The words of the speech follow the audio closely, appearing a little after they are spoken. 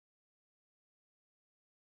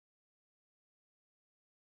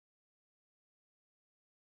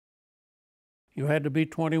You had to be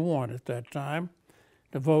 21 at that time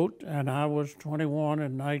to vote, and I was 21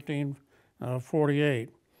 in 1948.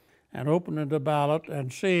 And opening the ballot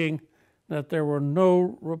and seeing that there were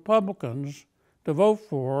no Republicans to vote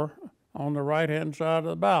for on the right-hand side of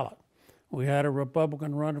the ballot. We had a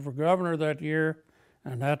Republican running for governor that year,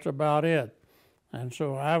 and that's about it. And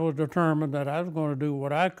so I was determined that I was going to do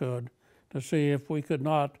what I could to see if we could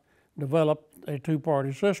not develop a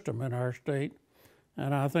two-party system in our state.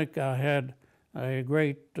 And I think I had a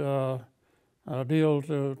great deal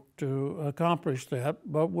to accomplish that,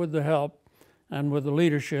 but with the help and with the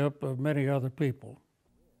leadership of many other people.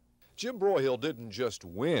 Jim Broyhill didn't just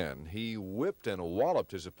win, he whipped and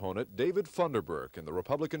walloped his opponent, David Funderburk, in the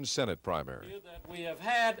Republican Senate primary. That we have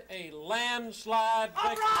had a landslide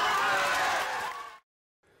victory.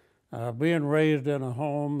 Being raised in a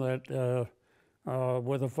home that,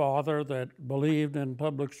 with a father that believed in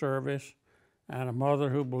public service and a mother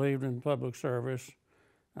who believed in public service,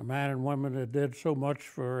 a man and woman that did so much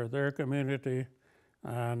for their community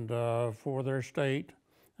and for their state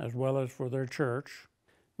as well as for their church.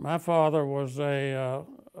 My father was a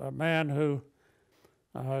man who,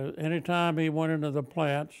 anytime he went into the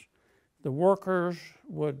plants, the workers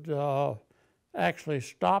would actually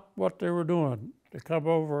stop what they were doing to come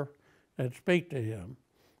over and speak to him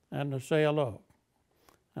and to say hello.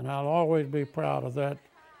 And I'll always be proud of that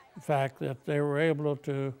fact that they were able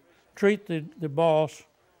to treat the boss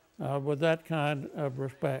with that kind of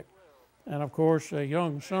respect. And of course, a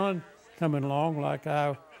young son coming along like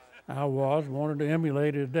I wanted to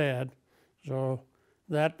emulate his dad. So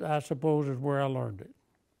that, I suppose, is where I learned it.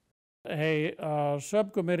 A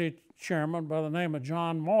subcommittee chairman by the name of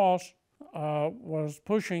John Moss was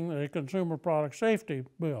pushing the Consumer Product Safety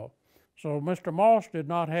Bill. So Mr. Moss did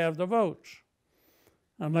not have the votes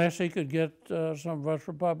unless he could get some of us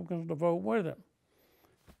Republicans to vote with him.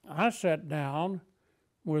 I sat down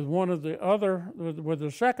with one of the other, with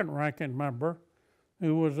the second ranking member,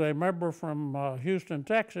 who was a member from Houston,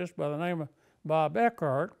 Texas, by the name of Bob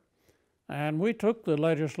Eckhart, and we took the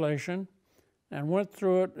legislation and went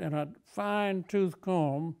through it in a fine-tooth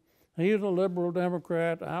comb. He's a liberal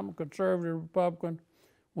Democrat, I'm a conservative Republican.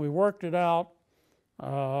 We worked it out.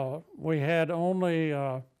 We had only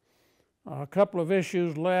a couple of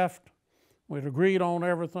issues left. We'd agreed on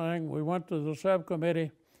everything. We went to the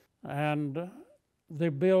subcommittee, and the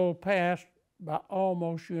bill passed by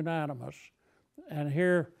almost unanimous. And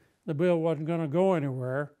here, the bill wasn't going to go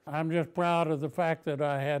anywhere. I'm just proud of the fact that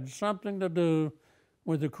I had something to do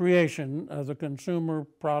with the creation of the Consumer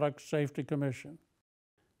Product Safety Commission.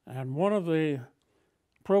 And one of the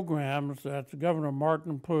programs that Governor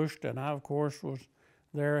Martin pushed, and I, of course, was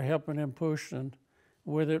there helping him push, and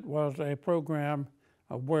with it was a program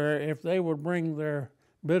where if they would bring their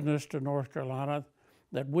business to North Carolina,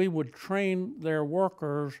 that we would train their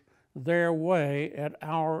workers their way at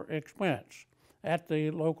our expense at the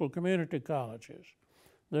local community colleges.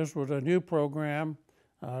 This was a new program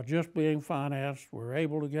just being financed. We were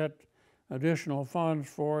able to get additional funds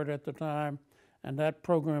for it at the time, and that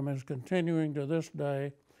program is continuing to this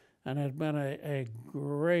day and has been a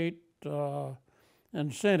great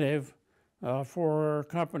incentive for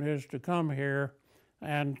companies to come here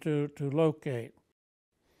and to locate.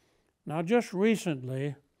 Now, just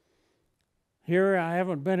recently, here I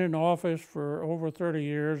haven't been in office for over 30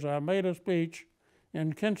 years. I made a speech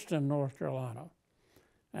in Kinston, North Carolina.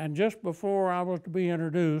 And just before I was to be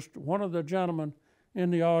introduced, one of the gentlemen in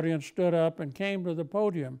the audience stood up and came to the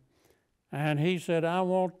podium. And he said, I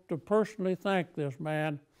want to personally thank this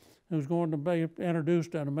man who's going to be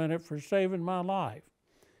introduced in a minute for saving my life.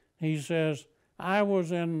 He says, I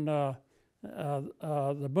was in the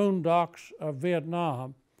boondocks of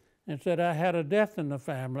Vietnam, and said I had a death in the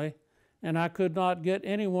family, and I could not get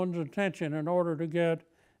anyone's attention in order to get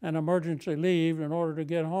an emergency leave in order to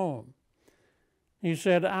get home. He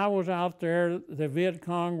said, I was out there, the Viet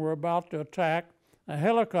Cong were about to attack, a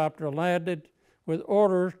helicopter landed with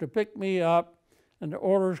orders to pick me up, and the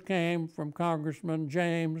orders came from Congressman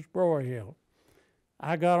James Broyhill.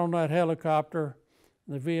 I got on that helicopter,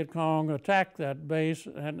 the Viet Cong attacked that base,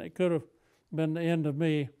 and it could have been the end of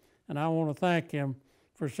me, and I want to thank him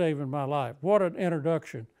for saving my life. What an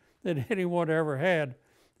introduction that anyone ever had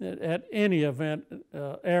at any event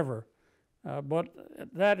ever. But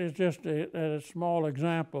that is just a small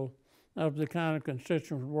example of the kind of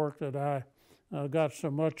constituent work that I got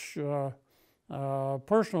so much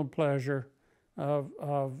personal pleasure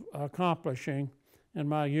of accomplishing in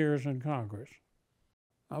my years in Congress.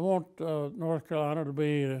 I want North Carolina to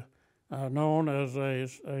be known as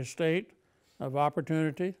a state of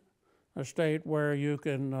opportunity, a state where you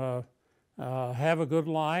can have a good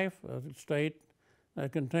life, a state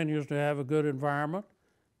that continues to have a good environment,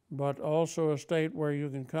 but also a state where you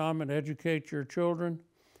can come and educate your children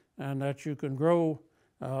and that you can grow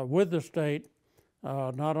with the state,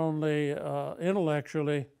 not only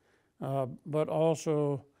intellectually, but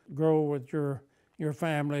also grow with your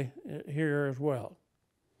family here as well.